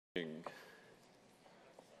It's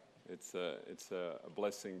a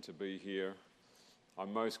blessing to be here.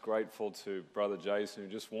 I'm most grateful to Brother Jason, who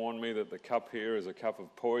just warned me that the cup here is a cup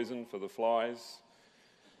of poison for the flies,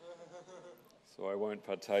 so I won't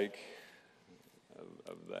partake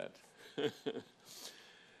of that.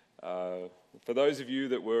 For those of you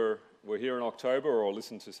that were here in October or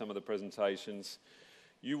listened to some of the presentations,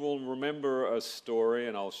 you will remember a story,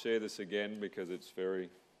 and I'll share this again because it's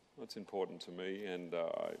important to me, and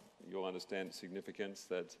you'll understand its significance.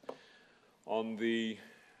 That on the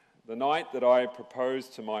night that I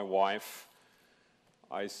proposed to my wife,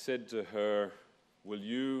 I said to her, "Will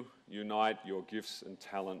you unite your gifts and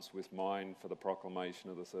talents with mine for the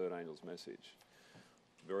proclamation of the third angel's message?"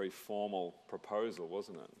 Very formal proposal,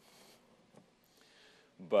 wasn't it?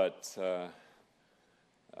 But a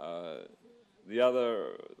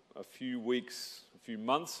few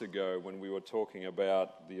months ago, when we were talking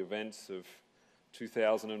about the events of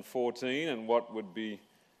 2014 and what would be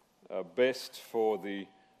best for the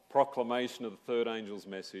proclamation of the third angel's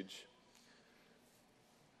message,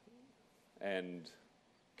 and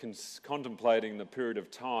contemplating the period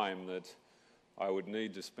of time that I would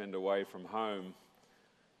need to spend away from home,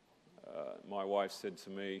 my wife said to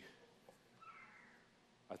me,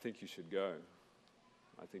 "I think you should go.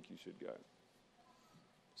 I think you should go."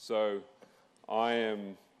 So I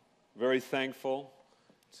am very thankful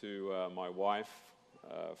to my wife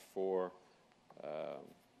for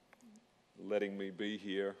letting me be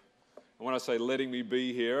here. And when I say letting me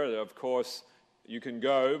be here, of course, you can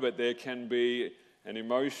go, but there can be an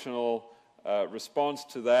emotional response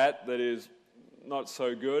to that is not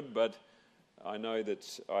so good, but I know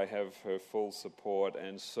that I have her full support,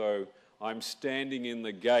 and so I'm standing in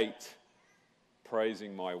the gate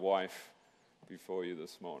praising my wife before you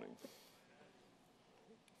this morning.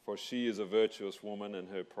 For she is a virtuous woman, and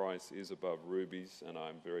her price is above rubies, and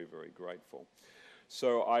I'm very, very grateful.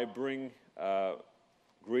 So I bring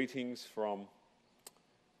greetings from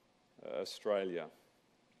Australia.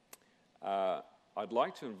 I'd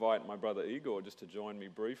like to invite my brother Igor just to join me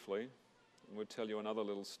briefly, and we'll tell you another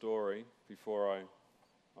little story before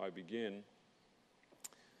I begin.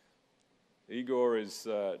 Igor is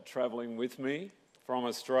traveling with me from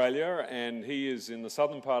Australia, and he is in the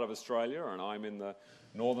southern part of Australia, and I'm in the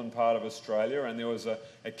northern part of Australia, and there was a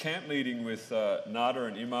camp meeting with Nada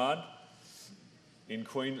and Imad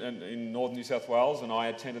in northern New South Wales, and I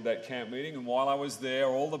attended that camp meeting, and while I was there,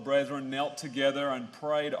 all the brethren knelt together and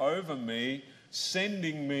prayed over me,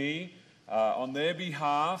 sending me on their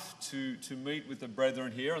behalf to meet with the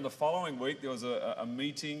brethren here. And the following week, there was a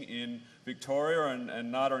meeting in Victoria,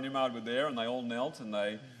 and Nada and Imad were there, and they all knelt, and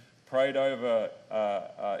they prayed over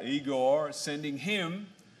Igor, sending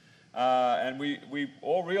him. And we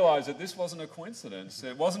all realized that this wasn't a coincidence.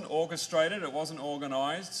 It wasn't orchestrated. It wasn't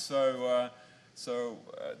organized. So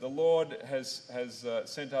the Lord has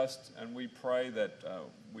sent us, and we pray that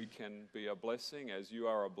we can be a blessing as you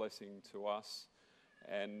are a blessing to us.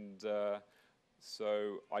 And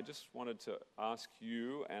so I just wanted to ask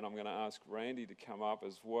you, and I'm going to ask Randy to come up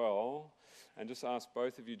as well, and just ask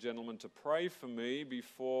both of you gentlemen to pray for me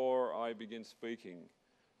before I begin speaking.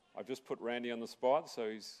 I've just put Randy on the spot, so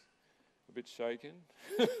he's a bit shaken.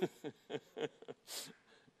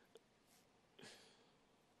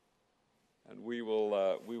 And we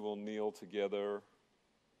will kneel together.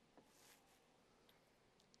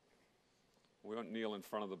 We won't kneel in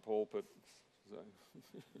front of the pulpit. So.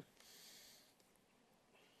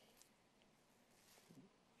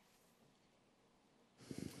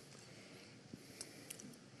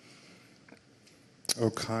 Oh,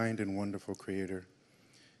 kind and wonderful Creator,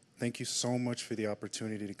 thank you so much for the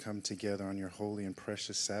opportunity to come together on your holy and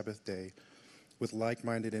precious Sabbath day with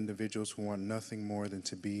like-minded individuals who want nothing more than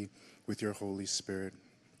to be with your Holy Spirit.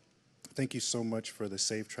 Thank you so much for the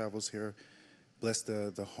safe travels here. Bless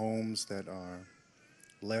the homes that are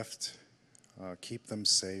left. Keep them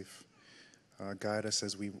safe. Guide us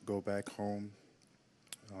as we go back home.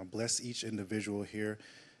 Bless each individual here.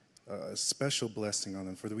 A special blessing on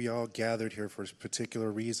them, for we all gathered here for a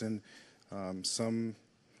particular reason, some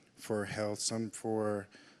for health, some for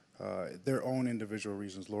their own individual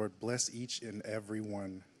reasons. Lord, bless each and every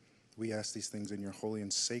one. We ask these things in your holy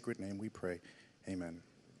and sacred name we pray. Amen.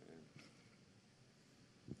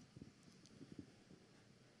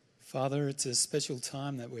 Father, it's a special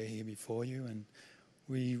time that we're here before you, and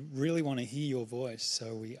we really want to hear your voice,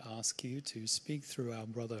 so we ask you to speak through our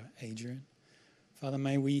brother Adrian. Father,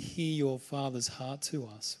 may we hear your Father's heart to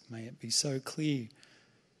us. May it be so clear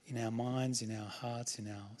in our minds, in our hearts, in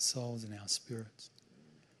our souls, in our spirits.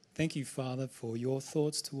 Thank you, Father, for your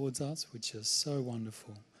thoughts towards us, which are so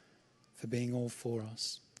wonderful, for being all for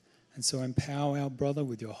us. And so empower our brother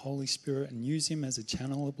with your Holy Spirit and use him as a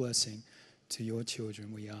channel of blessing to your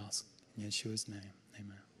children, we ask. In Yeshua's name,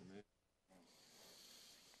 amen.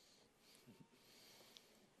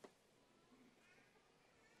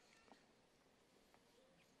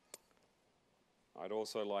 I'd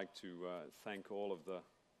also like to thank all of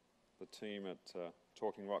the team at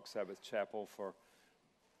Talking Rock Sabbath Chapel for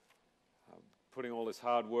putting all this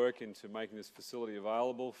hard work into making this facility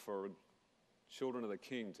available for children of the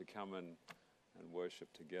King to come and worship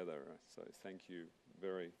together. So thank you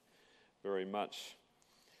very, very much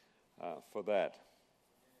for that.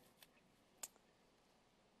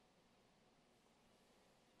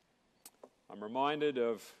 I'm reminded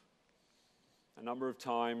of a number of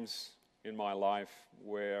times in my life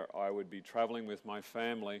where I would be traveling with my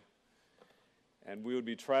family, and we would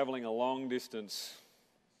be traveling a long distance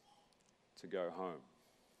to go home.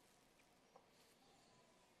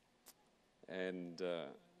 And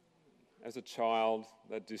as a child,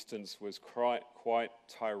 that distance was quite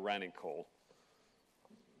tyrannical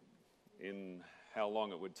in how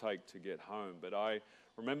long it would take to get home. But I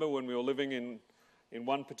remember when we were living in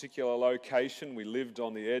one particular location, we lived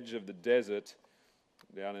on the edge of the desert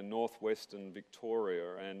down in northwestern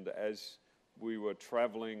Victoria, and as we were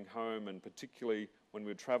traveling home, and particularly when we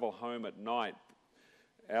would travel home at night,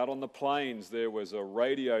 out on the plains there was a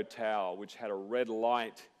radio tower which had a red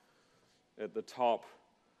light at the top,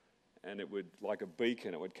 and it would, like a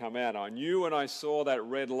beacon, it would come out. I knew when I saw that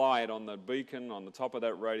red light on the beacon on the top of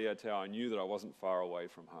that radio tower, I knew that I wasn't far away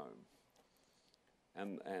from home.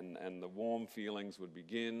 And the warm feelings would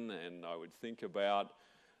begin, and I would think about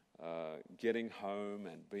getting home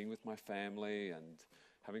and being with my family and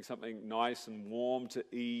having something nice and warm to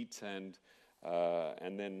eat, and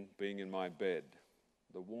then being in my bed.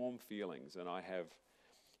 The warm feelings, and I have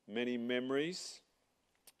many memories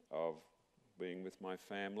of being with my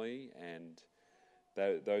family and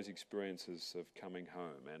those experiences of coming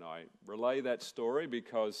home. And I relay that story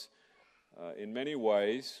because in many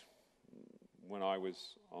ways, when I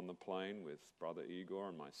was on the plane with Brother Igor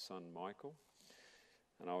and my son Michael,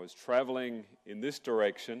 and I was traveling in this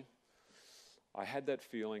direction, I had that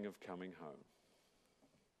feeling of coming home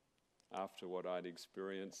after what I'd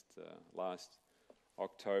experienced last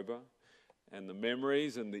October, and the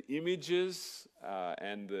memories and the images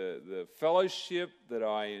and the fellowship that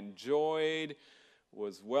I enjoyed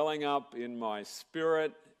was welling up in my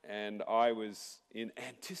spirit, and I was in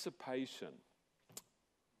anticipation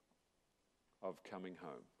of coming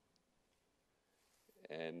home.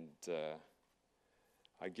 And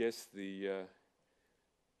I guess there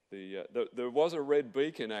was a red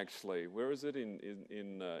beacon actually. Where is it?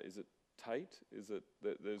 Is it Tate? Is it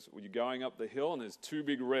that you're going up the hill and there's two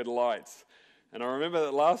big red lights? And I remember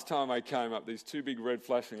that last time I came up, these two big red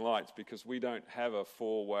flashing lights, because we don't have a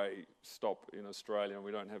four-way stop in Australia, and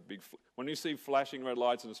we don't have big. When you see flashing red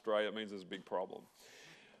lights in Australia, it means there's a big problem.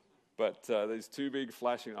 But these two big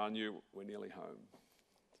flashing, I knew we're nearly home.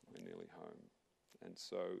 We're nearly home, and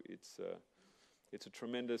so it's a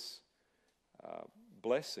tremendous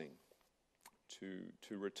blessing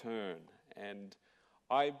to return. And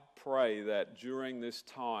I pray that during this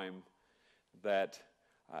time that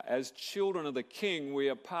as children of the King, we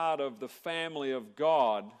are part of the family of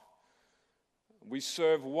God. We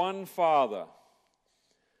serve one Father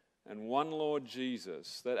and one Lord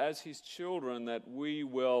Jesus, that as his children that we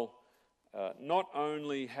will not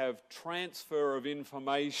only have transfer of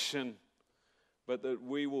information, but that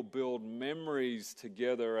we will build memories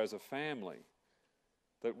together as a family,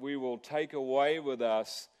 that we will take away with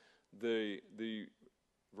us the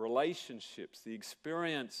relationships, the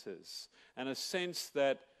experiences, and a sense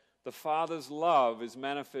that the Father's love is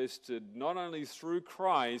manifested not only through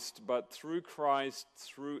Christ, but through Christ,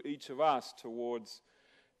 through each of us towards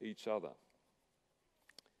each other.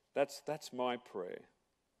 That's my prayer.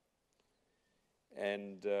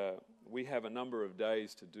 And we have a number of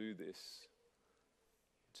days to do this,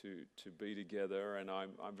 to be together, and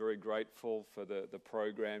I'm very grateful for the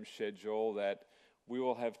program schedule, that we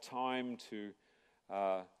will have time to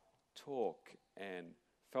talk and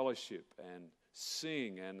fellowship and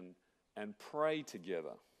sing and pray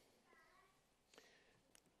together.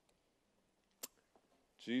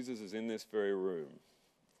 Jesus is in this very room,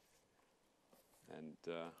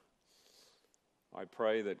 and I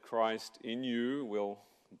pray that Christ in you will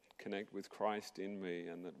connect with Christ in me,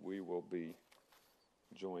 and that we will be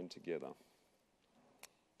joined together.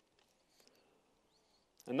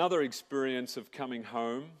 Another experience of coming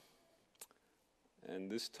home, and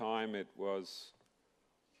this time it was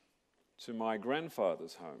to my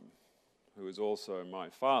grandfather's home, who is also my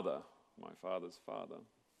father's father.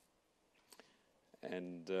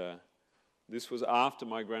 And This was after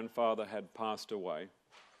my grandfather had passed away.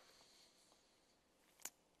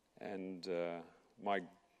 And my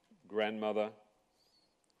grandmother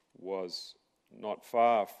was not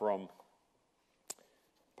far from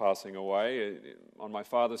passing away. On my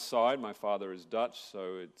father's side, my father is Dutch,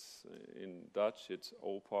 so it's in Dutch it's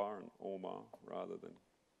opa and oma rather than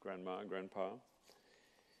grandma and grandpa.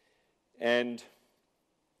 And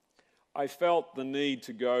I felt the need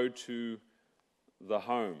to go to the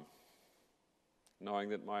home, knowing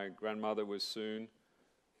that my grandmother was soon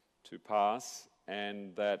to pass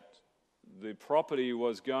and that the property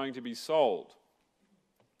was going to be sold.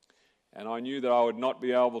 And I knew that I would not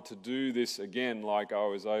be able to do this again like I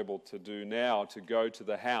was able to do now, to go to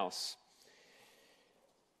the house.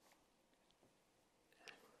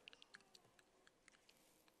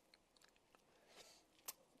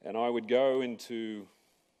 And I would go into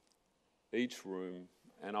each room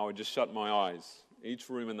and I would just shut my eyes, each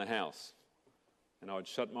room in the house. And I would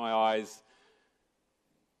shut my eyes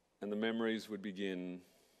and the memories would begin,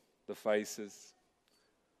 the faces,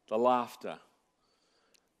 the laughter,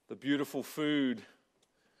 the beautiful food,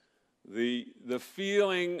 the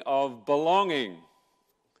feeling of belonging.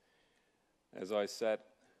 As I sat,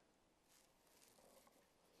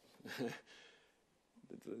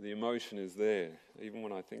 the emotion is there, even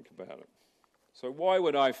when I think about it. So why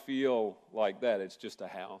would I feel like that? It's just a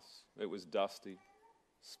house. It was dusty,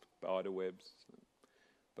 spider webs.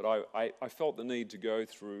 But I felt the need to go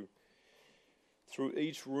through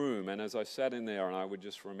each room, and as I sat in there and I would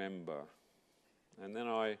just remember. And then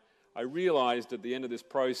I realized at the end of this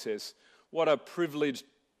process what a privileged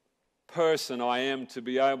person I am to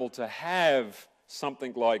be able to have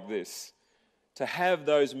something like this, to have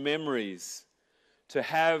those memories, to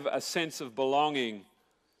have a sense of belonging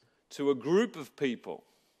to a group of people,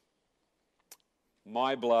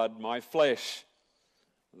 my blood, my flesh,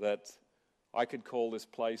 that I could call this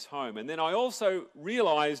place home. And then I also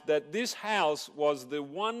realized that this house was the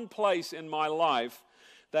one place in my life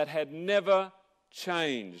that had never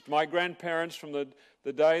changed. My grandparents, from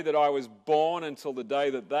the day that I was born until the day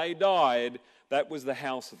that they died, that was the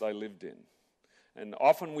house that they lived in. And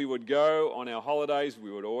often we would go on our holidays,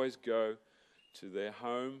 we would always go to their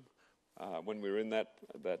home. When we were in that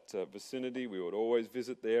vicinity, we would always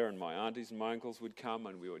visit there, and my aunties and my uncles would come,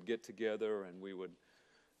 and we would get together, and we would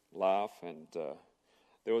laugh. And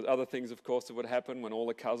there was other things, of course, that would happen when all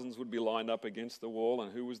the cousins would be lined up against the wall,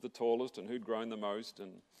 and who was the tallest, and who'd grown the most,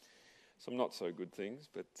 and some not so good things,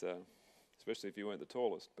 but especially if you weren't the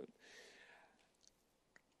tallest.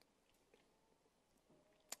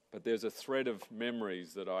 But there's a thread of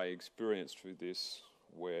memories that I experienced through this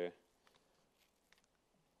where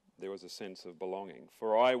there was a sense of belonging.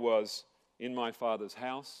 For I was in my father's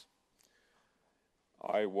house.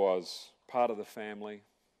 I was part of the family.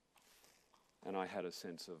 And I had a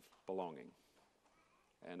sense of belonging.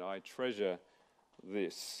 And I treasure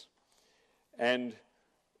this. And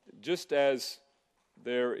just as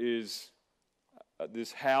there is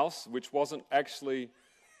this house, which wasn't actually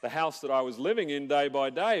the house that I was living in day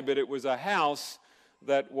by day, but it was a house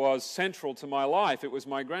that was central to my life. It was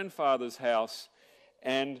my grandfather's house.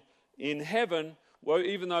 And in heaven, well,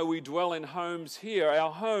 even though we dwell in homes here,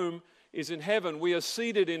 our home is in heaven. We are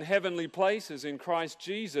seated in heavenly places in Christ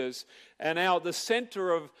Jesus. And the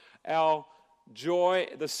center of our joy,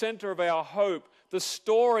 the center of our hope, the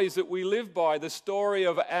stories that we live by, the story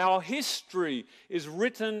of our history is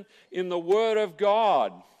written in the Word of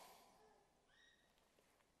God.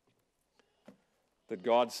 That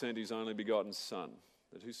God sent His only begotten Son,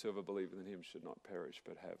 that whosoever believeth in Him should not perish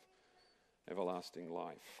but have everlasting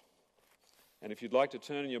life. And if you'd like to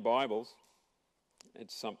turn in your Bibles,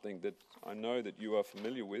 it's something that I know that you are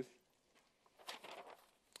familiar with,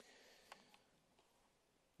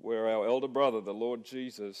 where our elder brother, the Lord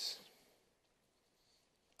Jesus,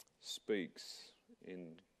 speaks in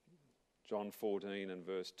John 14 and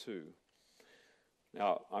verse 2.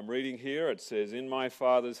 Now, I'm reading here, it says, "In my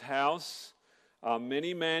Father's house are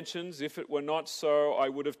many mansions. If it were not so, I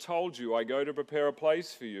would have told you. I go to prepare a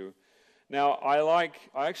place for you." Now, I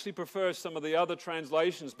actually prefer some of the other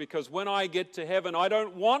translations, because when I get to heaven, I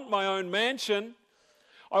don't want my own mansion.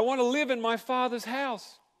 I want to live in my Father's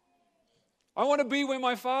house. I want to be where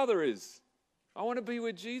my Father is. I want to be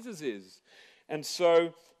where Jesus is. And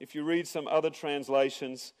so, if you read some other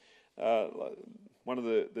translations, one of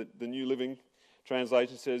the New Living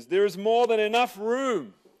Translation says, "There is more than enough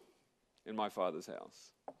room in my Father's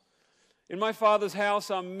house." In my Father's house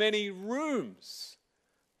are many rooms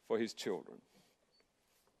for His children.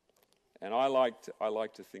 And I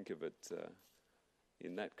like to think of it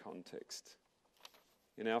in that context.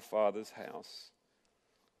 In our Father's house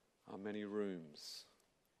are many rooms.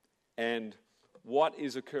 And what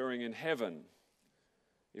is occurring in heaven?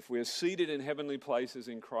 If we are seated in heavenly places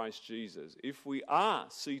in Christ Jesus, if we are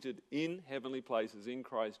seated in heavenly places in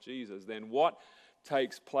Christ Jesus, then what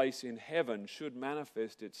takes place in heaven should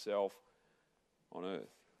manifest itself on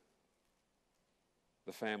earth.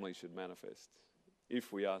 The family should manifest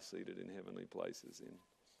if we are seated in heavenly places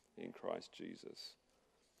in Christ Jesus.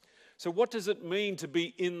 So what does it mean to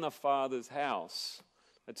be in the Father's house?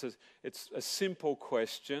 It's a simple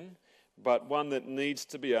question, but one that needs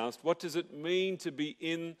to be asked. What does it mean to be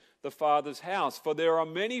in the Father's house? For there are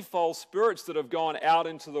many false spirits that have gone out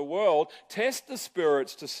into the world. Test the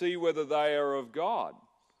spirits to see whether they are of God.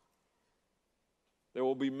 There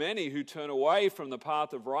will be many who turn away from the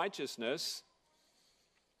path of righteousness,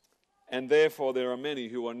 and therefore there are many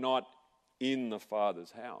who are not in the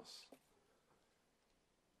Father's house.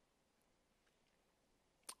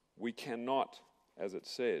 We cannot, as it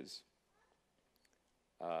says,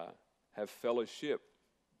 have fellowship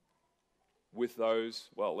with those.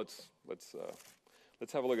 Well, let's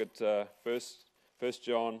have a look at 1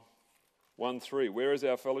 John 1:3. Where is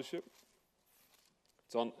our fellowship?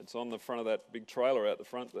 It's on the front of that big trailer out the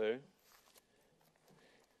front there.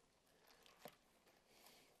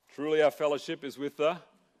 Truly our fellowship is with the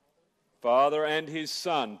Father and His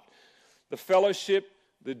Son. The fellowship,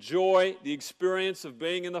 the joy, the experience of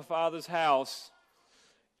being in the Father's house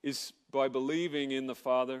is by believing in the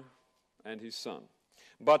Father and His Son.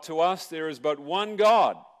 But to us there is but one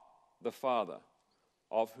God, the Father,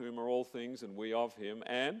 of whom are all things, and we of Him,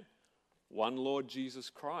 and one Lord Jesus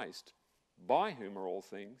Christ, by whom are all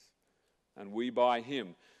things, and we by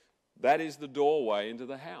Him. That is the doorway into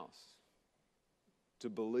the house. To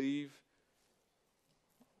believe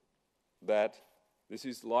that this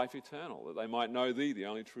is life eternal, that they might know Thee, the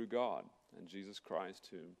only true God, and Jesus Christ,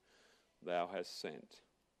 whom Thou hast sent.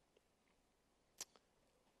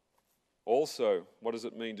 Also, what does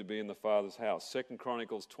it mean to be in the Father's house? 2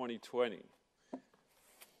 Chronicles 20:20.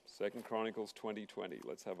 2 Chronicles 20:20.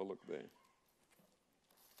 Let's have a look there.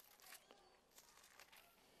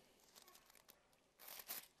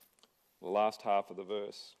 The last half of the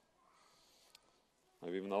verse.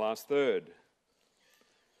 Maybe even the last third.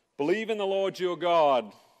 Believe in the Lord your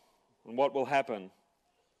God, and what will happen?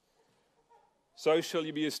 So shall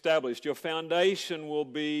you be established. Your foundation will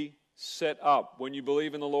be set up when you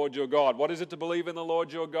believe in the Lord your God. What is it to believe in the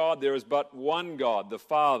Lord your God? There is but one God, the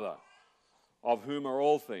Father, of whom are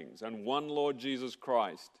all things, and one Lord Jesus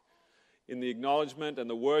Christ. In the acknowledgement and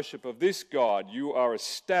the worship of this God, you are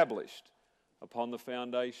established upon the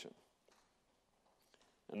foundation.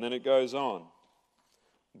 And then it goes on.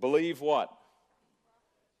 Believe what?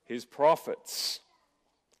 His prophets.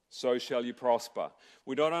 So shall you prosper.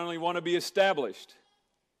 We don't only want to be established.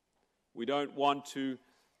 We don't want to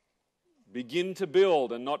begin to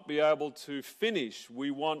build and not be able to finish.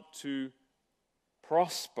 We want to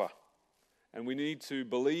prosper. And we need to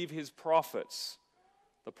believe His prophets.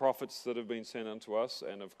 The prophets that have been sent unto us.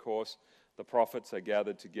 And of course, the prophets are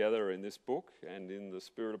gathered together in this book and in the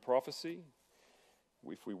spirit of prophecy.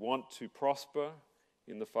 If we want to prosper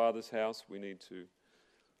in the Father's house, we need to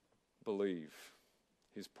believe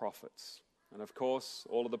His prophets. And of course,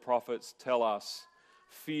 all of the prophets tell us,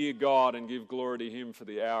 fear God and give glory to Him, for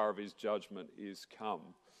the hour of His judgment is come.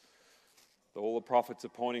 All the prophets are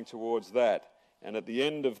pointing towards that. And at the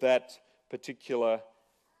end of that particular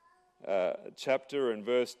chapter in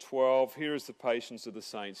verse 12, here is the patience of the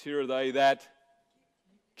saints. Here are they that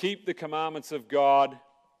keep the commandments of God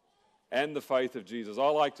and the faith of Jesus. I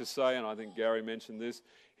like to say, and I think Gary mentioned this,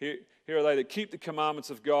 here are they that keep the commandments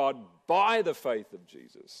of God by the faith of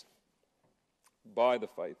Jesus. By the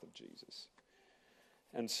faith of Jesus.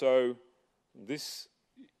 And so this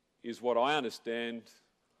is what I understand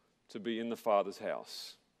to be in the Father's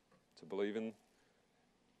house. To believe in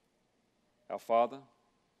our Father,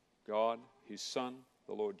 God, His Son,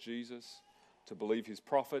 the Lord Jesus, to believe His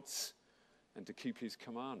prophets, and to keep His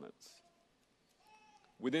commandments.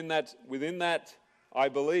 Within that, I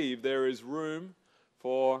believe there is room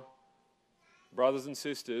for brothers and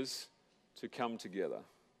sisters to come together.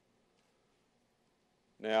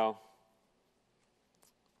 Now,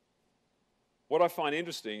 what I find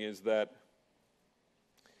interesting is that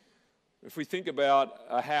if we think about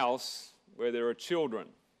a house where there are children,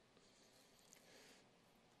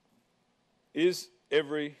 is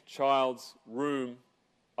every child's room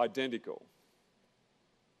identical?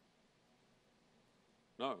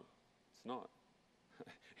 No, it's not.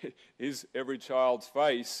 Is every child's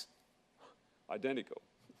face identical?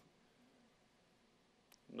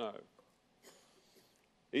 No.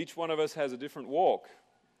 Each one of us has a different walk.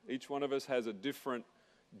 Each one of us has a different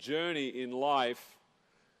journey in life,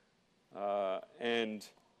 and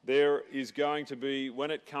there is going to be,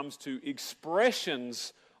 when it comes to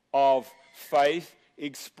expressions of faith,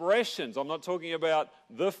 expressions, I'm not talking about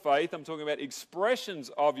the faith, I'm talking about expressions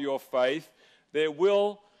of your faith, there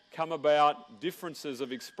will come about differences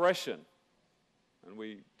of expression. And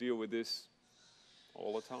we deal with this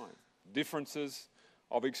all the time. Differences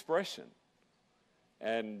of expression.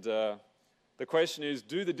 And the question is,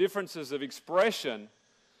 do the differences of expression,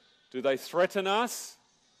 do they threaten us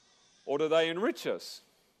or do they enrich us?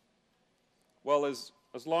 Well, as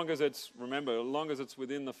long as it's, remember, as long as it's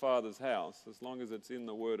within the Father's house, as long as it's in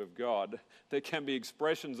the Word of God, there can be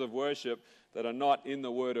expressions of worship that are not in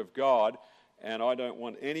the Word of God, and I don't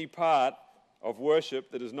want any part of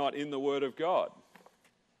worship that is not in the Word of God.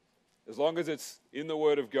 As long as it's in the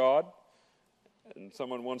Word of God, and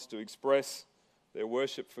someone wants to express their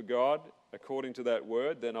worship for God according to that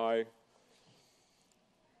Word, then I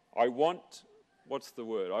want, what's the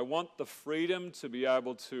word? I want the freedom to be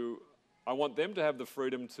able to, I want them to have the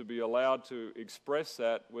freedom to be allowed to express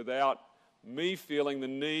that without me feeling the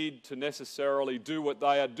need to necessarily do what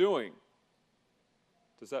they are doing.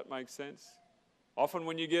 Does that make sense? Often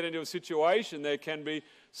when you get into a situation, there can be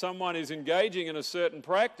someone is engaging in a certain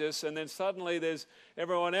practice, and then suddenly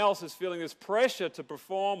everyone else is feeling this pressure to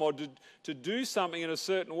perform or to do something in a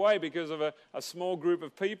certain way because of a small group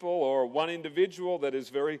of people or one individual that is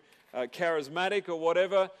very charismatic or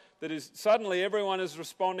whatever, that is suddenly everyone is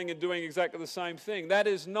responding and doing exactly the same thing. That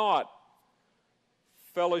is not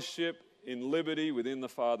fellowship in liberty within the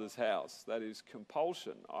Father's house. That is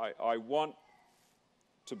compulsion. I want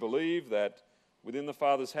to believe that within the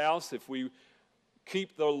Father's house, if we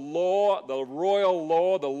keep the law, the royal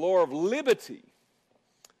law, the law of liberty,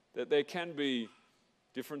 that there can be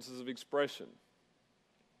differences of expression.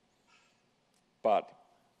 But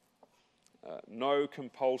no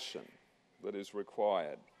compulsion that is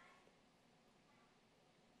required.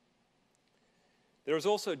 There is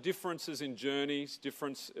also differences in journeys,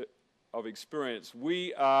 difference of experience.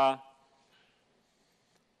 We are,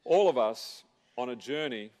 all of us, on a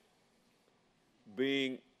journey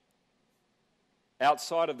being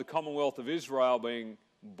outside of the Commonwealth of Israel, being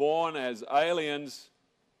born as aliens,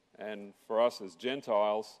 and for us as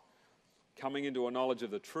Gentiles, coming into a knowledge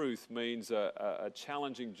of the truth means a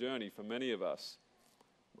challenging journey for many of us.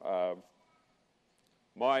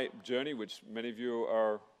 My journey, which many of you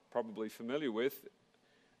are probably familiar with,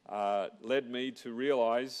 led me to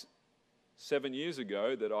realize 7 years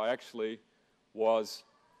ago that I actually was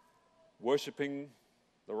worshipping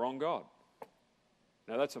the wrong God.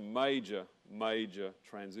 Now that's a major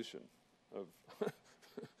transition.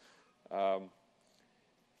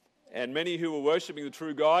 And many who were worshipping the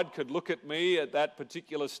true God could look at me at that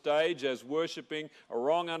particular stage as worshipping a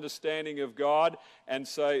wrong understanding of God and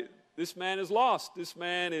say, this man is lost. This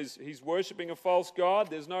man he's worshipping a false God.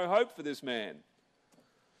 There's no hope for this man.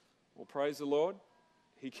 Well, praise the Lord.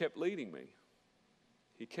 He kept leading me.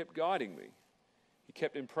 He kept guiding me. He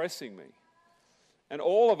kept impressing me. And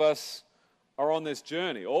all of us are on this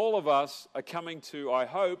journey. All of us are coming to, I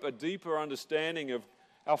hope, a deeper understanding of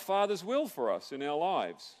our Father's will for us in our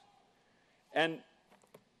lives. And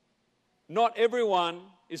not everyone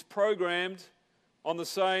is programmed on the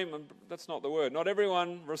same, that's not the word, not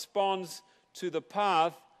everyone responds to the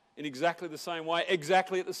path in exactly the same way,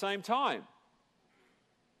 exactly at the same time.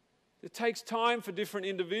 It takes time for different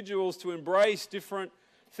individuals to embrace different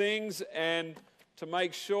things and to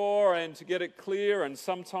make sure and to get it clear, and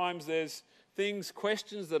sometimes there's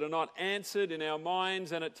questions that are not answered in our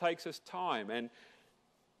minds, and it takes us time. And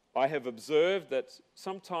I have observed that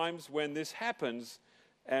sometimes when this happens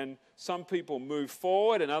and some people move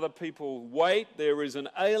forward and other people wait, there is an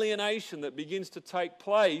alienation that begins to take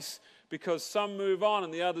place because some move on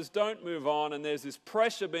and the others don't move on, and there's this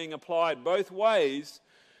pressure being applied both ways,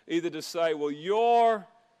 either to say, well, you're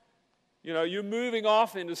moving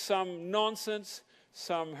off into some nonsense,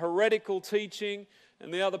 some heretical teaching,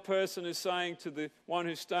 and the other person is saying to the one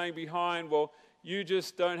who's staying behind, well, you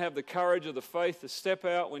just don't have the courage or the faith to step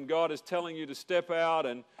out when God is telling you to step out,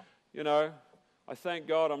 and, I thank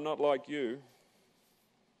God I'm not like you.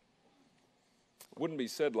 It wouldn't be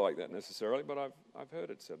said like that necessarily, but I've heard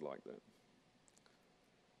it said like that.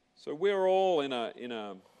 So we're all in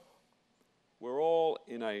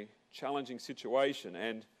a challenging situation,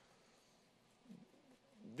 and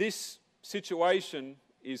this situation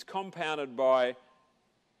is compounded by,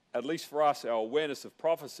 at least for us, our awareness of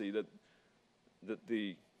prophecy that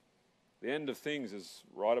the end of things is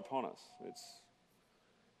right upon us.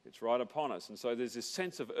 It's right upon us. And so there's this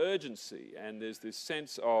sense of urgency, and there's this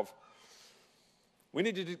sense of we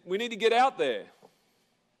need to get out there.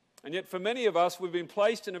 And yet for many of us, we've been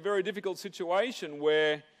placed in a very difficult situation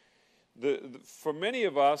where for many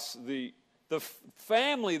of us, the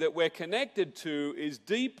family that we're connected to is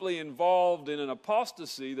deeply involved in an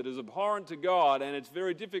apostasy that is abhorrent to God, and it's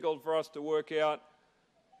very difficult for us to work out,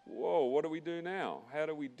 whoa, what do we do now? How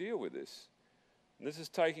do we deal with this? And this is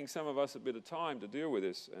taking some of us a bit of time to deal with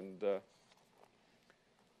this. And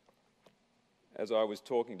as I was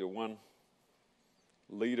talking to one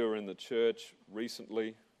leader in the church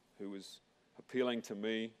recently who was appealing to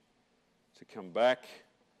me to come back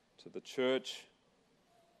to the church,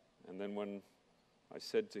 and then when I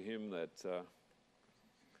said to him that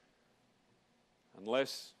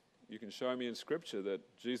unless you can show me in Scripture that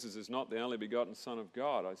Jesus is not the only begotten Son of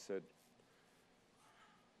God, I said,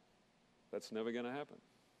 that's never going to happen.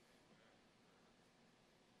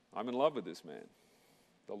 I'm in love with this man,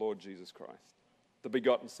 the Lord Jesus Christ, the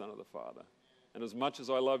begotten Son of the Father. And as much as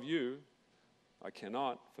I love you, I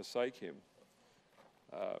cannot forsake him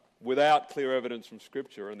without clear evidence from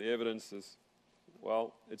Scripture. And the evidence is,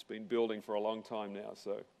 well, it's been building for a long time now,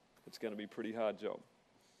 so it's going to be a pretty hard job.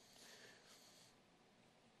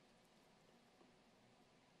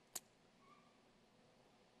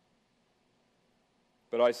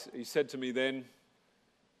 But he said to me then,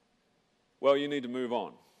 well, you need to move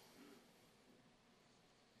on.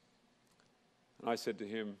 And I said to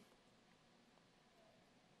him,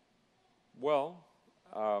 well,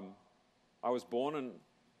 I was born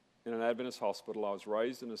in an Adventist hospital. I was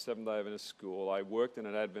raised in a Seventh-day Adventist school. I worked in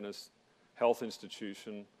an Adventist health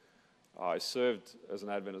institution. I served as an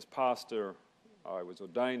Adventist pastor. I was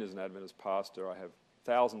ordained as an Adventist pastor. I have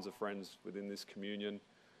thousands of friends within this communion.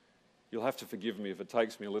 You'll have to forgive me if it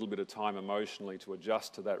takes me a little bit of time emotionally to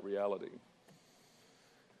adjust to that reality.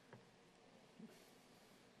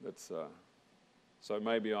 So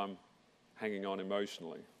maybe I'm hanging on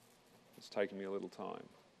emotionally. It's taken me a little time.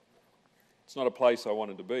 It's not a place I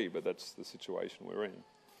wanted to be, but that's the situation we're in.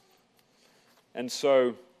 And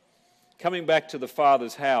so, coming back to the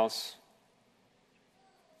Father's house,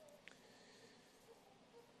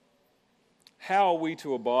 how are we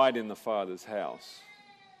to abide in the Father's house?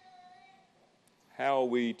 How are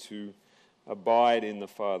we to abide in the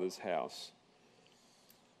Father's house?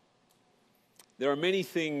 There are many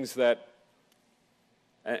things that,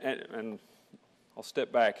 and I'll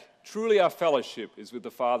step back. Truly our fellowship is with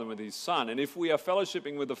the Father and with His Son. And if we are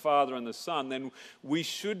fellowshipping with the Father and the Son, then we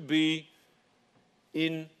should be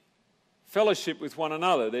in fellowship with one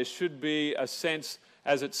another. There should be a sense,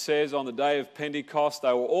 as it says on the day of Pentecost,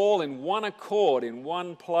 they were all in one accord, in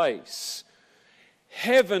one place.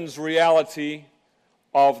 Heaven's reality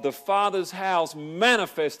of the Father's house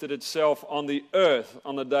manifested itself on the earth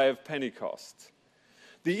on the day of Pentecost.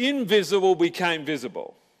 The invisible became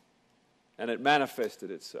visible, and it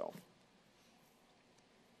manifested itself.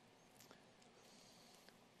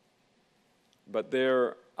 But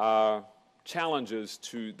there are challenges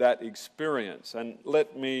to that experience, and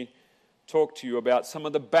let me talk to you about some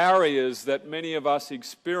of the barriers that many of us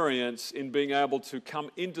experience in being able to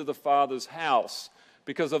come into the Father's house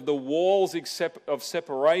because of the walls of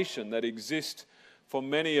separation that exist for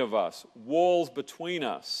many of us, walls between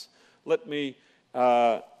us. Let me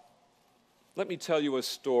tell you a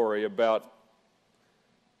story about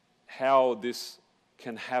how this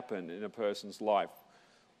can happen in a person's life.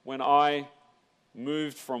 When I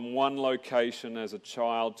moved from one location as a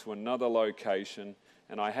child to another location,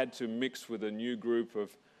 and I had to mix with a new group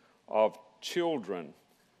of children,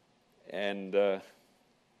 and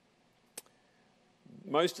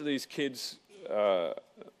most of these kids, I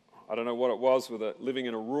don't know what it was with living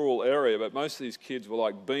in a rural area, but most of these kids were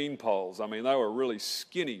like bean poles. I mean, they were really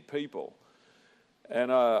skinny people.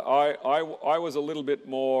 And I was a little bit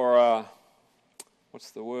more,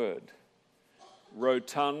 what's the word?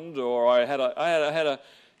 Rotund, or I had a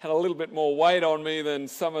little bit more weight on me than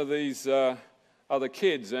some of these other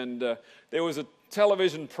kids. And there was a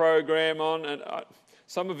television program on, and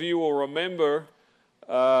some of you will remember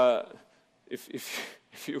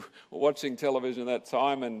if you were watching television at that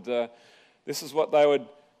time, and this is what they would,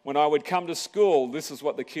 when I would come to school, this is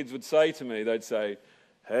what the kids would say to me. They'd say,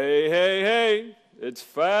 "Hey, hey, hey, it's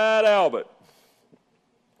Fat Albert."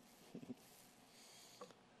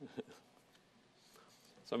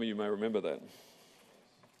 Some of you may remember that.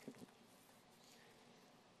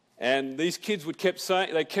 And these kids kept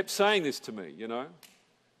saying this to me, you know,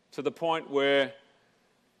 to the point where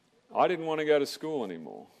I didn't want to go to school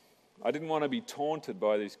anymore. I didn't want to be taunted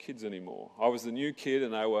by these kids anymore. I was the new kid,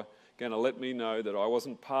 and they were going to let me know that I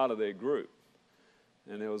wasn't part of their group.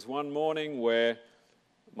 And there was one morning where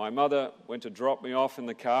my mother went to drop me off in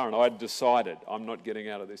the car, and I'd decided I'm not getting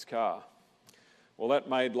out of this car. Well, that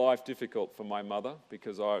made life difficult for my mother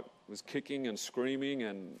because I was kicking and screaming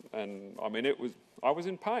and I mean, I was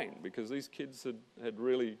in pain because these kids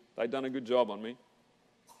they'd done a good job on me.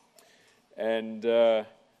 And I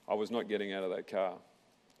was not getting out of that car.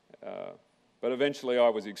 But eventually I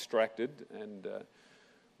was extracted and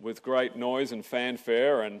with great noise and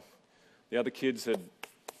fanfare, and the other kids had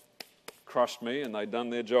crushed me and they'd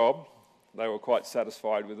done their job. They were quite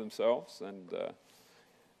satisfied with themselves,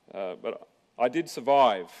 but I did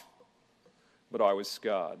survive, but I was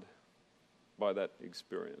scarred by that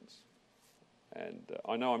experience. And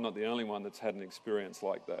I know I'm not the only one that's had an experience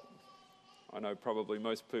like that. I know probably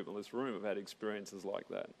most people in this room have had experiences like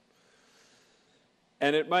that.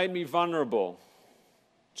 And it made me vulnerable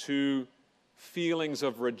to feelings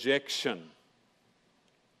of rejection.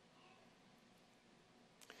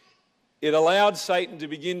 It allowed Satan to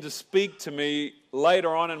begin to speak to me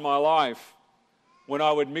later on in my life when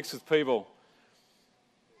I would mix with people.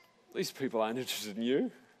 These people aren't interested in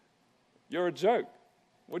you. You're a joke.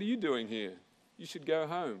 What are you doing here? You should go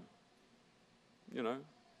home. You know,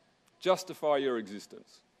 justify your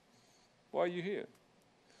existence. Why are you here?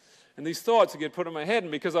 And these thoughts would get put in my head,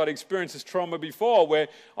 and because I'd experienced this trauma before where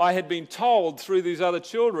I had been told through these other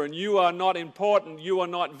children, you are not important, you are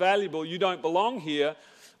not valuable, you don't belong here,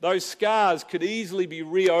 those scars could easily be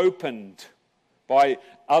reopened by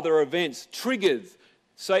other events, triggered.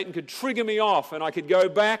 Satan could trigger me off and I could go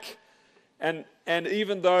back and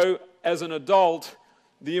even though as an adult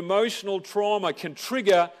the emotional trauma can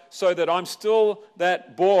trigger so that I'm still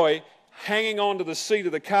that boy hanging onto the seat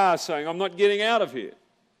of the car saying, I'm not getting out of here.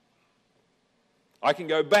 I can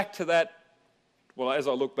go back to that. Well, as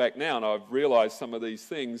I look back now and I've realized some of these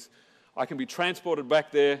things, I can be transported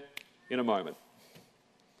back there in a moment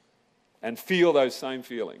and feel those same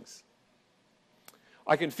feelings.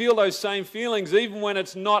 I can feel those same feelings even when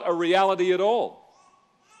it's not a reality at all.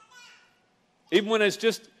 Even when it's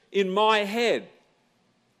just in my head.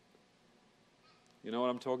 You know what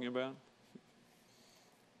I'm talking about?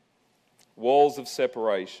 Walls of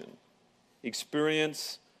separation.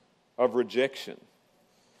 Experience of rejection.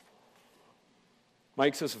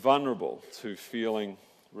 Makes us vulnerable to feeling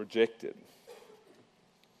rejected.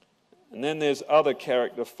 And then there's other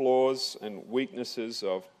character flaws and weaknesses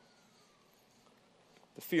of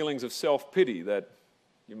the feelings of self-pity, that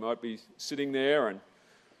you might be sitting there and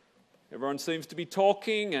everyone seems to be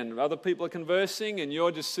talking and other people are conversing and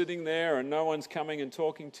you're just sitting there and no one's coming and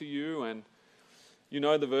talking to you, and you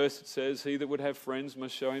know the verse that says, he that would have friends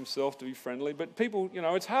must show himself to be friendly. But people, you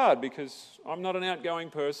know, it's hard because I'm not an outgoing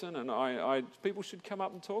person and people should come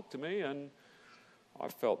up and talk to me, and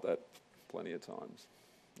I've felt that plenty of times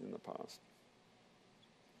in the past.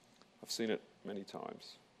 I've seen it many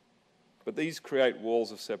times. But these create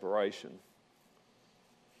walls of separation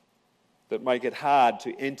that make it hard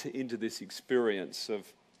to enter into this experience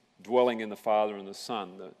of dwelling in the Father and the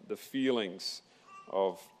Son, the feelings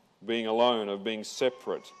of being alone, of being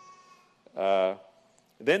separate.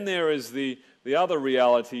 Then there is the other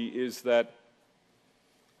reality is that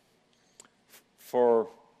for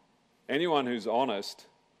anyone who's honest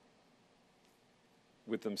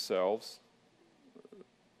with themselves,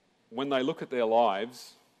 when they look at their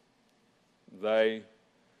lives, they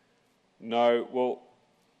know, well,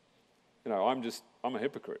 you know, I'm a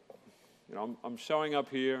hypocrite. You know, I'm showing up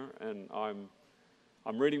here and I'm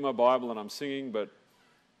reading my Bible and I'm singing, but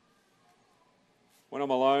when I'm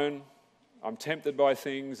alone, I'm tempted by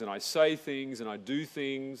things and I say things and I do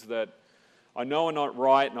things that I know are not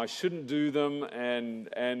right and I shouldn't do them,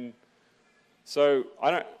 and so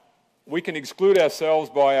we can exclude ourselves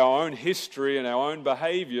by our own history and our own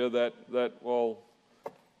behavior that well,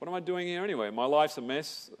 what am I doing here anyway? My life's a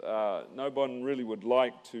mess. No one really would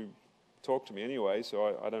like to talk to me anyway,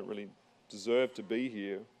 so I don't really deserve to be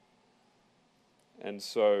here. And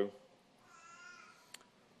so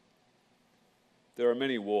there are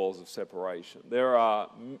many walls of separation. There are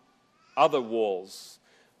other walls.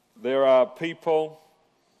 There are people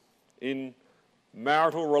in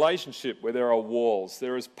marital relationship where there are walls.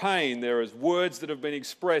 There is pain, there is words that have been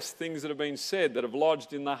expressed, things that have been said that have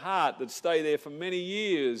lodged in the heart that stay there for many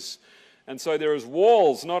years. And so there is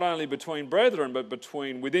walls not only between brethren but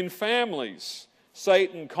within families.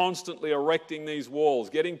 Satan constantly erecting these walls,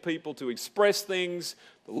 getting people to express things,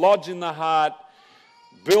 to lodge in the heart,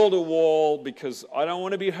 build a wall because I don't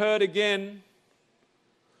want to be hurt again.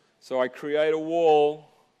 So I create a wall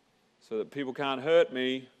so that people can't hurt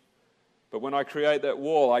me. But when I create that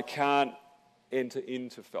wall, I can't enter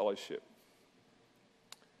into fellowship.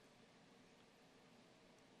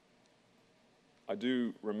 I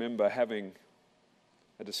do remember having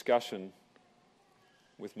a discussion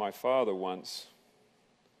with my father once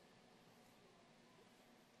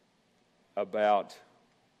about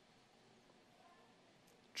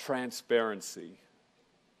transparency,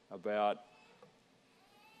 about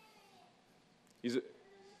is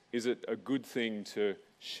it a good thing to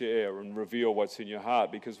share and reveal what's in your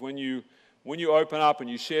heart? Because when you open up and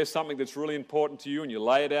you share something that's really important to you and you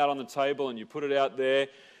lay it out on the table and you put it out there,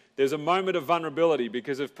 there's a moment of vulnerability,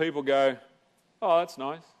 because if people go, "Oh, that's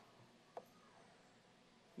nice,"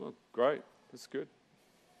 well, great, that's good,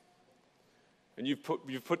 and you've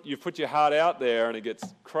put your heart out there and it gets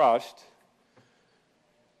crushed,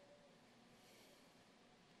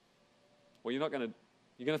 well, you're going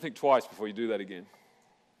to think twice before you do that again.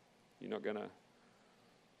 You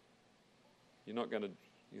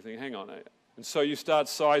think, hang on. And so you start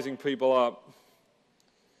sizing people up.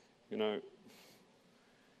 Can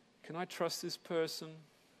I trust this person?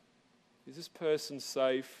 Is this person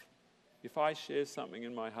safe if I share something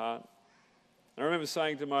in my heart? I remember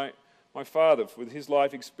saying to my father, with his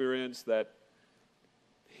life experience, that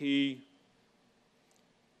he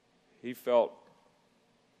felt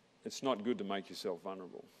it's not good to make yourself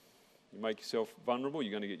vulnerable. You make yourself vulnerable,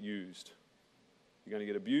 you're going to get used. You're going to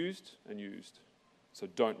get abused and used. So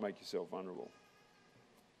don't make yourself vulnerable.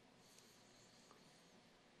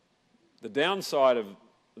 The downside of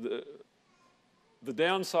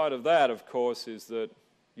that, of course, is that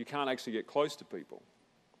you can't actually get close to people.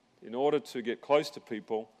 In order to get close to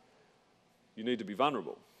people, you need to be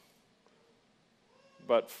vulnerable.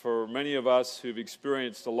 But for many of us who've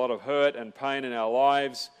experienced a lot of hurt and pain in our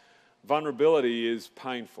lives, vulnerability is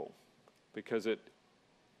painful, because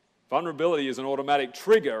vulnerability is an automatic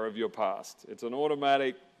trigger of your past. It's an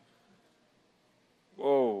automatic,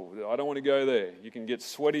 whoa, I don't want to go there. You can get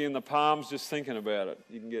sweaty in the palms just thinking about it.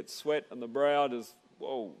 You can get sweat on the brow, just,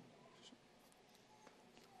 whoa.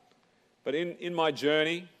 But in my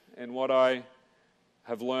journey, and what I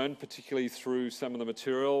have learned, particularly through some of the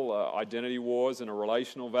material, Identity Wars and a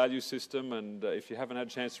Relational Value System, and if you haven't had a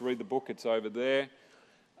chance to read the book, it's over there.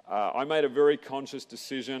 I made a very conscious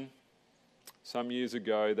decision some years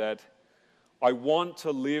ago that I want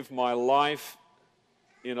to live my life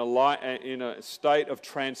in a state of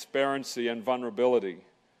transparency and vulnerability,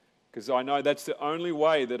 because I know that's the only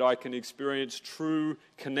way that I can experience true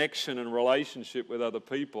connection and relationship with other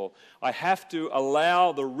people. I have to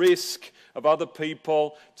allow the risk of other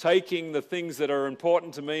people taking the things that are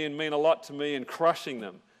important to me and mean a lot to me and crushing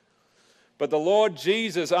them. But the Lord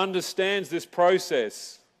Jesus understands this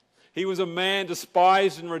process. He was a man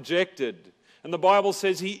despised and rejected. And the Bible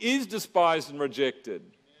says he is despised and rejected.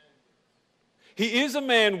 He is a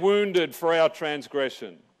man wounded for our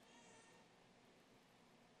transgression.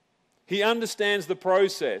 He understands the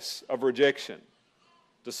process of rejection,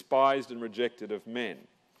 despised and rejected of men.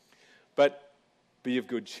 But be of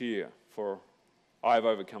good cheer, for I have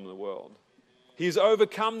overcome the world. He has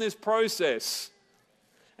overcome this process,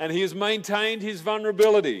 and he has maintained his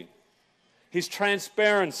vulnerability, his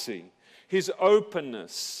transparency, his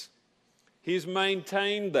openness. He's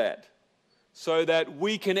maintained that so that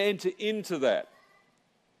we can enter into that.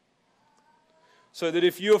 So that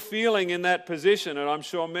if you're feeling in that position, and I'm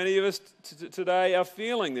sure many of us today are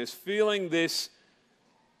feeling this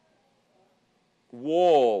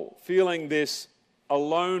wall, feeling this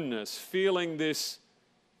aloneness, feeling this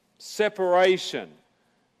separation,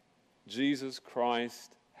 Jesus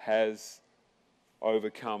Christ has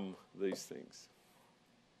overcome these things.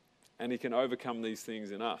 And he can overcome these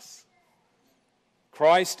things in us.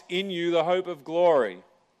 Christ in you, the hope of glory,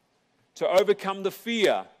 to overcome the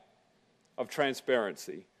fear of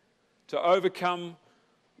transparency, to overcome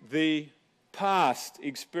the past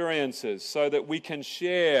experiences so that we can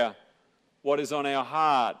share what is on our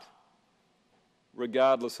heart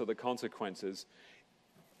regardless of the consequences.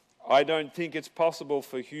 I don't think it's possible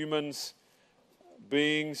for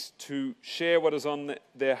beings to share what is on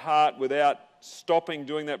their heart without stopping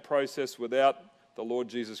doing that process, without the Lord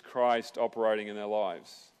Jesus Christ operating in their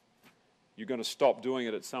lives. You're going to stop doing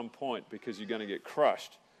it at some point because you're going to get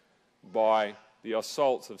crushed by the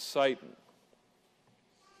assaults of Satan.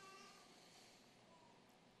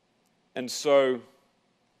 And so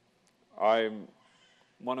I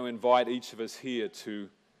want to invite each of us here to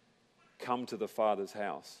come to the Father's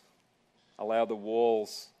house. Allow the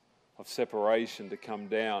walls of separation to come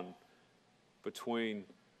down between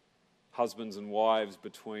husbands and wives,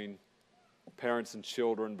 between parents and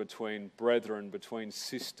children, between brethren, between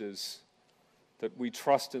sisters, that we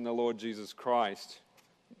trust in the Lord Jesus Christ.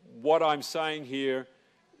 What I'm saying here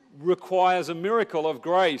requires a miracle of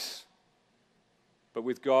grace. But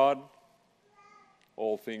with God,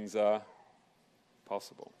 all things are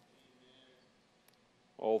possible.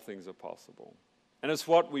 All things are possible. And it's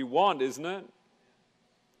what we want, isn't it?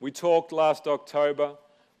 We talked last October,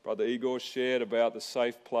 Brother Igor shared about the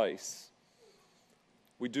safe place.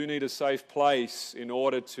 We do need a safe place in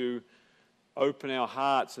order to open our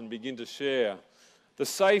hearts and begin to share. The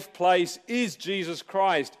safe place is Jesus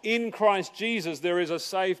Christ. In Christ Jesus, there is a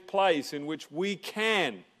safe place in which we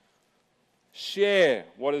can share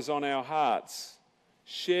what is on our hearts.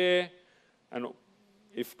 Share, and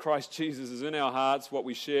if Christ Jesus is in our hearts, what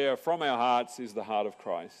we share from our hearts is the heart of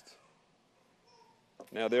Christ.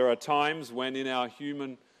 Now, there are times when in our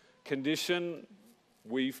human condition,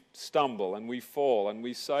 we stumble and we fall and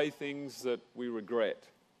we say things that we regret.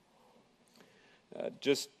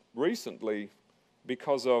 Just recently,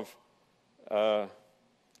 because of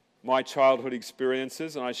my childhood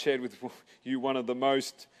experiences, and I shared with you one of the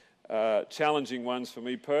most challenging ones for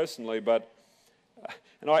me personally,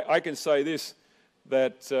 and I can say this,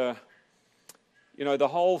 that the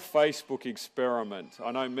whole Facebook experiment,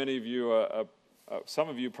 I know many of you are some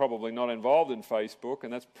of you probably not involved in Facebook,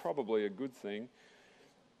 and that's probably a good thing.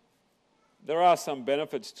 There are some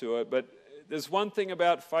benefits to it, but there's one thing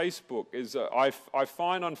about Facebook is I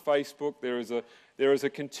find on Facebook there is a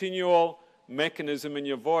continual mechanism in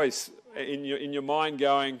your voice, in your mind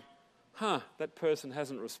going, that person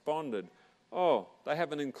hasn't responded. Oh, they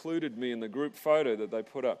haven't included me in the group photo that they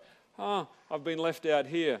put up. I've been left out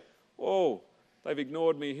here. Oh, they've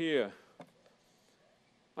ignored me here.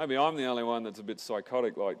 Maybe I'm the only one that's a bit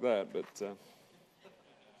psychotic like that, but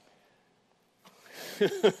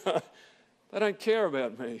they don't care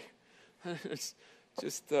about me. It's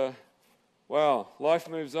just, wow, life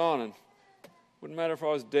moves on, and it wouldn't matter if I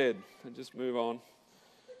was dead. I'd just move on.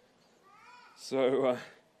 So,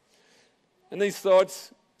 and these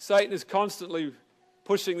thoughts, Satan is constantly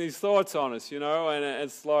pushing these thoughts on us, and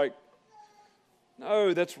it's like,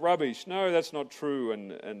 no, that's rubbish. No, that's not true.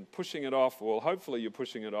 And pushing it off. Well, hopefully you're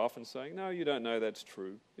pushing it off and saying, no, you don't know that's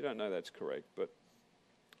true. You don't know that's correct. But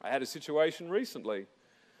I had a situation recently.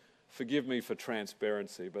 Forgive me for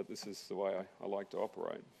transparency, but this is the way I like to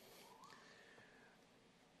operate.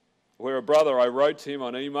 Where a brother, I wrote to him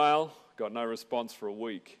on email, got no response for a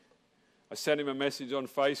week. I sent him a message on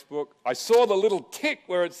Facebook. I saw the little tick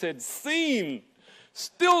where it said, seen.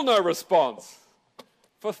 Still no response.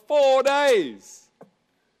 For 4 days.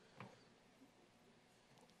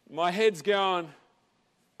 My head's going,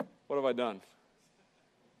 what have I done?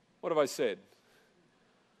 What have I said?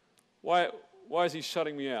 Why is he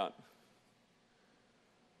shutting me out?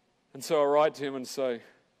 And so I write to him and say,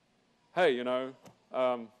 hey,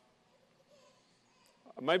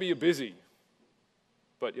 maybe you're busy,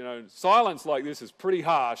 but, silence like this is pretty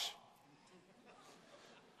harsh.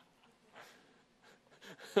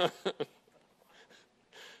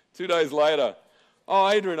 2 days later, oh,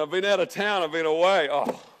 Adrian, I've been out of town, I've been away.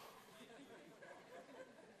 Oh.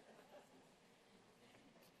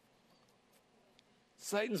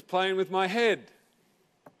 Satan's playing with my head,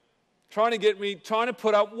 trying to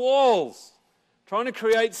put up walls, trying to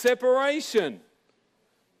create separation,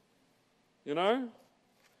 And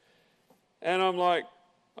I'm like,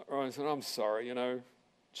 I said, I'm sorry,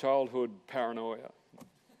 childhood paranoia.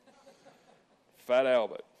 Fat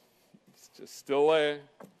Albert, it's just still there,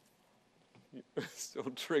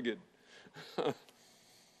 still triggered.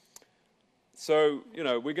 So,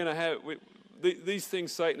 we're going to have, these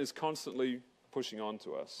things Satan is constantly pushing on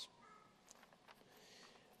to us.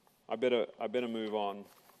 I better move on.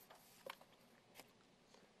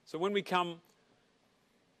 So when we come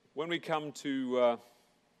to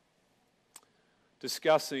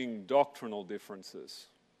discussing doctrinal differences,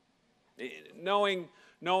 knowing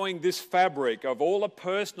this fabric of all the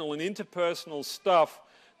personal and interpersonal stuff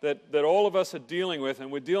that all of us are dealing with, and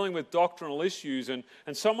we're dealing with doctrinal issues, and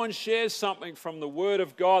someone shares something from the Word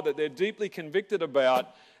of God that they're deeply convicted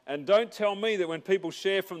about, and don't tell me that when people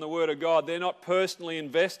share from the Word of God, they're not personally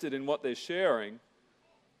invested in what they're sharing.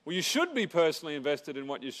 Well, you should be personally invested in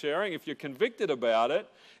what you're sharing if you're convicted about it.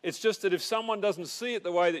 It's just that if someone doesn't see it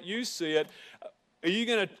the way that you see it, are you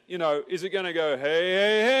going to, is it going to go,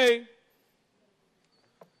 hey?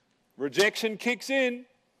 Rejection kicks in,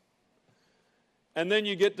 and then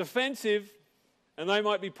you get defensive, and they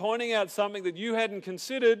might be pointing out something that you hadn't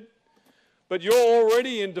considered, but you're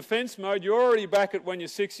already in defense mode. You're already back at when you're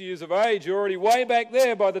 6 years of age. You're already way back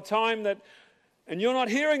there by the time that, and you're not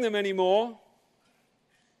hearing them anymore.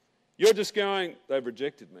 You're just going, they've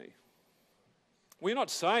rejected me. Well, you're not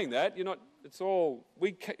saying that. You're not. It's all.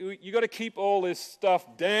 You got to keep all this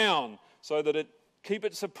stuff down so that keep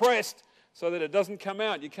it suppressed so that it doesn't come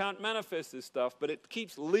out. You can't manifest this stuff, but it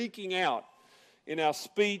keeps leaking out in our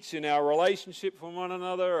speech, in our relationship with one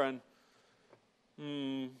another, and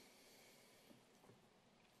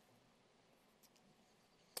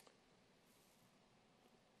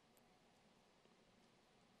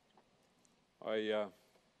I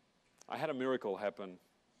had a miracle happen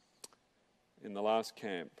in the last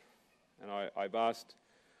camp, and I've asked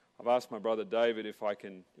my brother David if I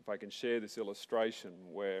can share this illustration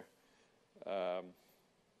where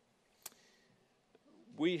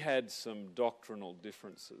we had some doctrinal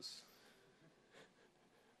differences,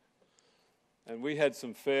 and we had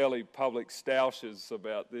some fairly public stoushes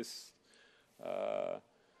about this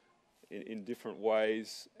in different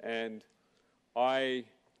ways, and I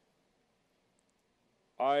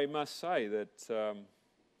must say that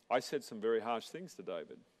I said some very harsh things to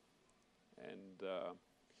David,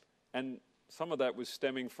 and some of that was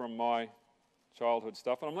stemming from my childhood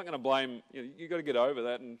stuff. And I'm not going to blame you got to get over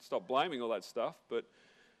that and stop blaming all that stuff. But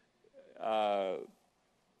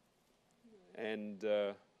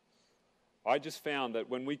I just found that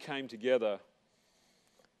when we came together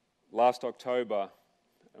last October,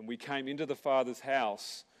 and we came into the Father's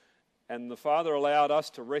house, and the Father allowed us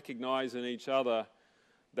to recognize in each other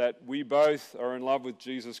that we both are in love with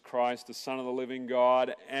Jesus Christ, the Son of the living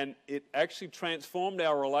God, and it actually transformed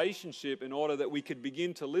our relationship in order that we could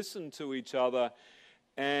begin to listen to each other.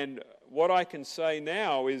 And what I can say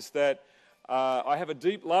now is that I have a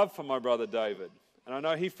deep love for my brother David, and I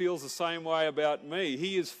know he feels the same way about me.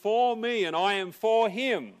 He is for me, and I am for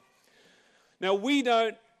him. Now, we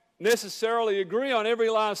don't necessarily agree on every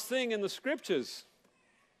last thing in the Scriptures,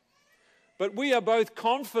 but we are both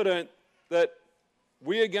confident that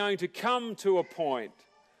we are going to come to a point.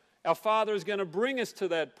 Our Father is going to bring us to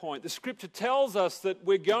that point. The Scripture tells us that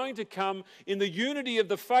we're going to come in the unity of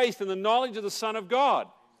the faith and the knowledge of the Son of God.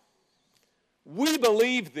 We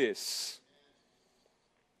believe this.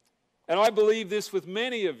 And I believe this with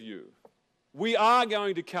many of you. We are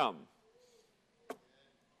going to come.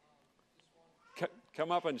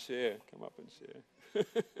 Come up and share. Come up and share.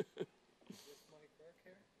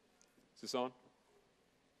 Is this on?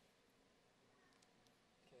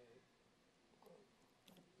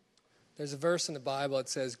 There's a verse in the Bible that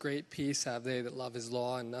says, "Great peace have they that love his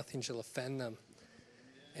law, and nothing shall offend them."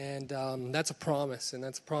 And that's a promise, and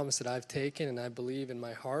that's a promise that I've taken and I believe in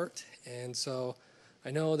my heart. And so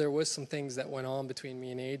I know there was some things that went on between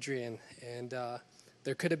me and Adrian, and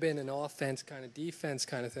there could have been an offense kind of defense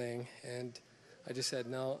kind of thing. And I just said,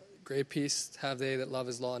 no, great peace have they that love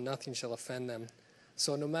his law, and nothing shall offend them.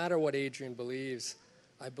 So no matter what Adrian believes,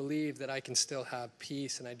 I believe that I can still have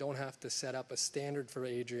peace, and I don't have to set up a standard for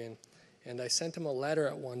Adrian. And I sent him a letter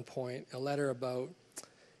at one point, it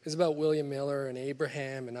was about William Miller and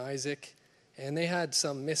Abraham and Isaac, and they had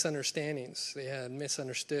some misunderstandings. They had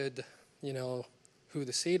misunderstood, who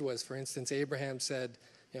the seed was. For instance, Abraham said,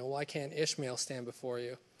 why can't Ishmael stand before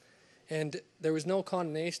you? And there was no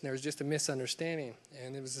condemnation, there was just a misunderstanding.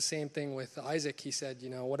 And it was the same thing with Isaac. He said,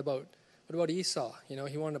 what about Esau? He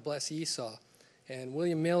wanted to bless Esau. And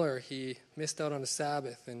William Miller, he missed out on the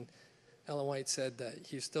Sabbath, and Ellen White said that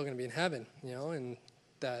he was still going to be in heaven, and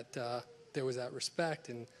that there was that respect.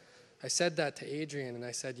 And I said that to Adrian, and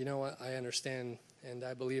I said, you know what, I understand, and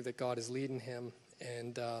I believe that God is leading him.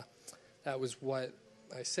 And that was what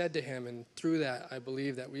I said to him, and through that, I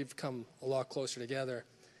believe that we've come a lot closer together.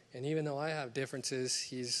 And even though I have differences,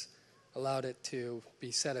 he's allowed it to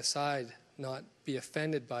be set aside, not be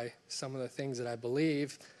offended by some of the things that I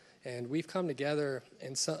believe. And we've come together,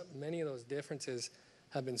 and many of those differences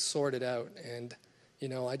have been sorted out. And,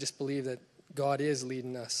 I just believe that God is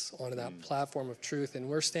leading us onto that platform of truth, and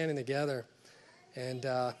we're standing together. And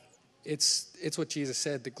it's what Jesus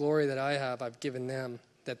said, the glory that I have, I've given them,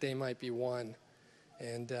 that they might be one.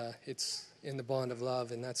 And it's in the bond of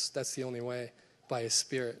love, and that's the only way. By his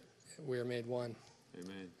Spirit, we are made one.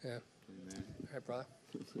 Amen. Yeah. Amen. All right, brother.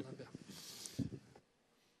 Love you.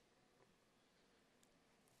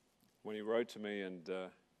 When he wrote to me and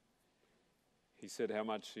he said how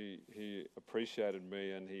much he appreciated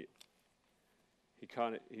me, and he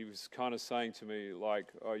was kind of saying to me, like,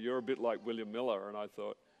 oh, you're a bit like William Miller. And I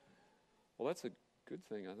thought, well, that's a good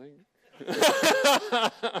thing, I think.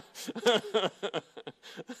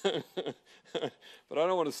 But I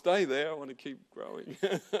don't want to stay there. I want to keep growing.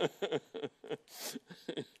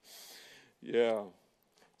 Yeah.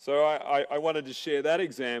 So I wanted to share that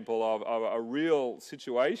example of a real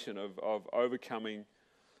situation of overcoming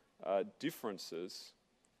differences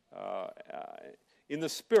in the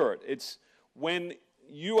Spirit. It's when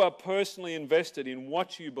you are personally invested in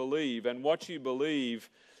what you believe, and what you believe,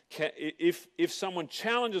 if someone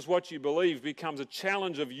challenges what you believe, becomes a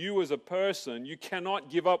challenge of you as a person, you cannot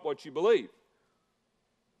give up what you believe.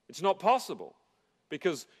 It's not possible,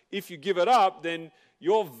 because if you give it up, then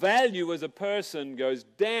your value as a person goes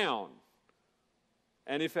down.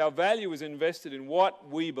 And if our value is invested in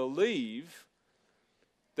what we believe,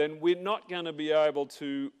 then we're not going to be able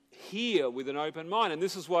to hear with an open mind. And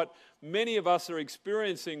this is what many of us are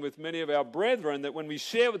experiencing with many of our brethren, that when we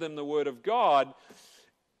share with them the Word of God,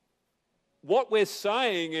 what we're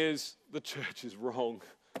saying is the church is wrong.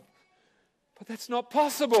 But that's not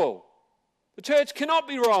possible. The church cannot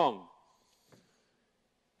be wrong.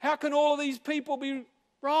 How can all of these people be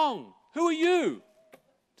wrong? Who are you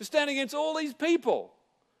to stand against all these people?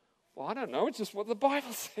 Well, I don't know. It's just what the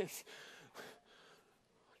Bible says.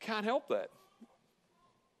 I can't help that.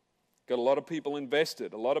 Got a lot of people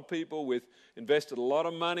invested. A lot of people invested a lot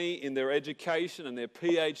of money in their education and their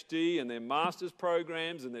PhD and their master's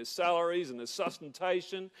programs and their salaries and their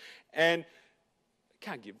sustentation. And they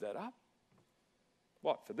can't give that up.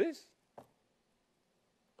 What, for this?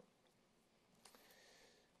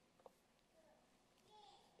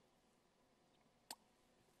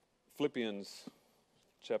 Philippians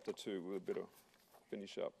chapter 2, we'll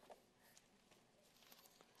finish up.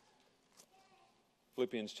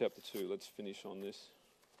 Philippians chapter 2, let's finish on this.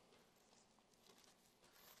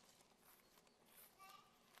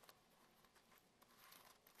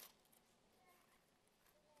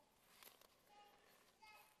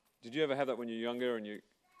 Did you ever have that when you're younger and you're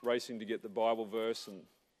racing to get the Bible verse and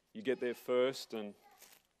you get there first and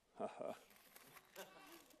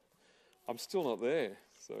I'm still not there,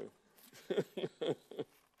 so.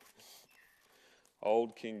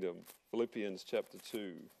 Old Kingdom, Philippians chapter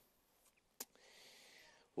 2.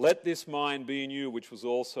 Let this mind be in you, which was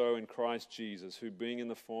also in Christ Jesus, who being in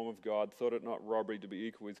the form of God, thought it not robbery to be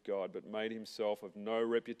equal with God, but made himself of no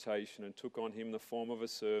reputation, and took on him the form of a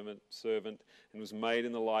servant, and was made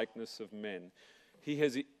in the likeness of men. He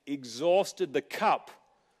has exhausted the cup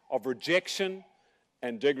of rejection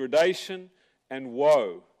and degradation and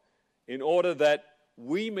woe, in order that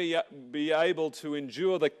we may be able to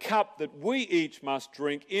endure the cup that we each must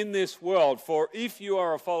drink in this world. For if you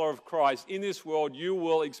are a follower of Christ, in this world you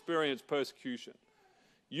will experience persecution.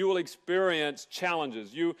 You will experience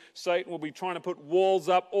challenges. Satan will be trying to put walls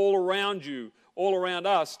up all around you, all around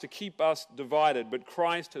us, to keep us divided. But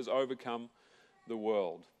Christ has overcome the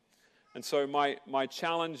world. And so my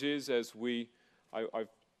challenge is, I've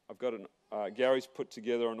got Gary's put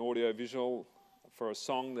together an audio visual for a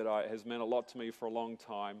song that has meant a lot to me for a long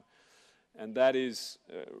time, and that is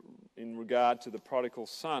in regard to the prodigal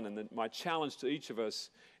son. And my challenge to each of us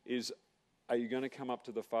is, are you going to come up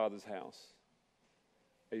to the Father's house?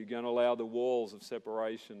 Are you going to allow the walls of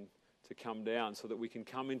separation to come down so that we can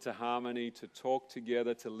come into harmony, to talk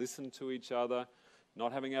together, to listen to each other,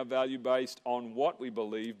 not having our value based on what we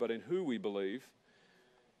believe, but in who we believe,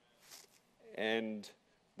 and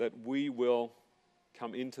that we will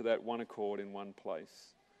come into that one accord in one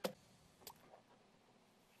place.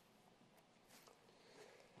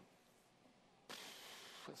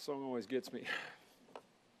 That song always gets me.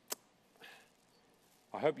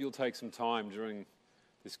 I hope you'll take some time during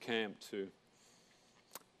this camp to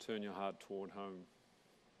turn your heart toward home.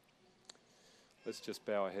 Let's just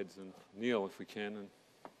bow our heads and kneel if we can and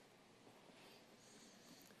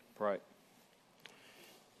pray.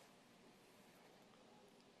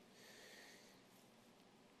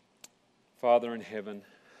 Father in heaven,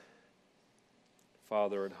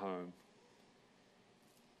 Father at home,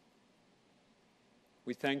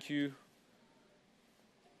 we thank you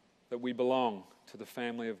that we belong to the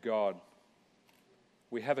family of God.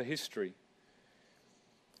 We have a history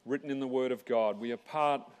written in the Word of God. We are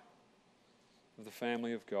part of the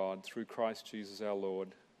family of God through Christ Jesus our Lord.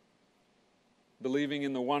 Believing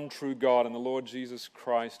in the one true God and the Lord Jesus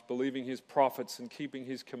Christ, believing his prophets and keeping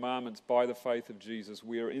his commandments by the faith of Jesus,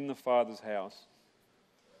 we are in the Father's house.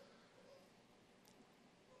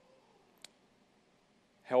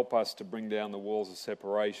 Help us to bring down the walls of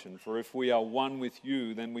separation, for if we are one with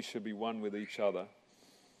you, then we should be one with each other.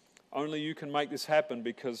 Only you can make this happen,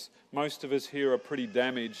 because most of us here are pretty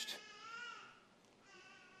damaged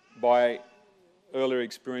by earlier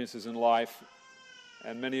experiences in life,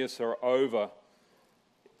 and many of us are over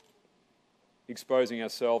exposing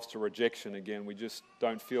ourselves to rejection again. We just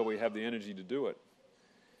don't feel we have the energy to do it.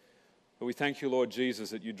 But we thank you, Lord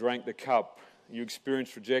Jesus, that you drank the cup, you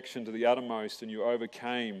experienced rejection to the uttermost, and you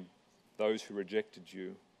overcame those who rejected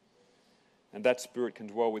you. And that Spirit can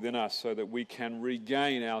dwell within us so that we can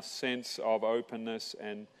regain our sense of openness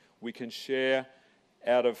and we can share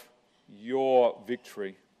out of your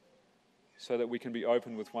victory so that we can be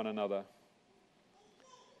open with one another.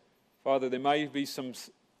 Father, there may be some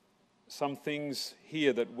things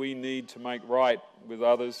here that we need to make right with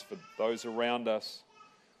others, for those around us.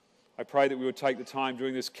 I pray that we would take the time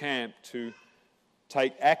during this camp to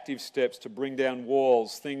take active steps to bring down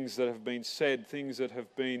walls, things that have been said, things that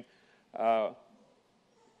have been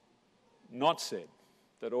not said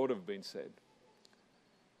that ought to have been said.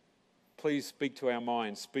 Please speak to our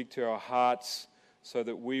minds, speak to our hearts, so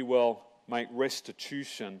that we will make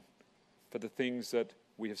restitution for the things that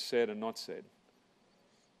we have said and not said,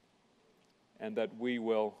 and that we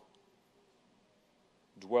will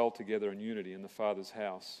dwell together in unity in the Father's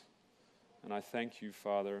house. And I thank you,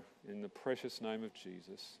 Father, in the precious name of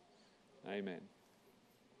Jesus. Amen.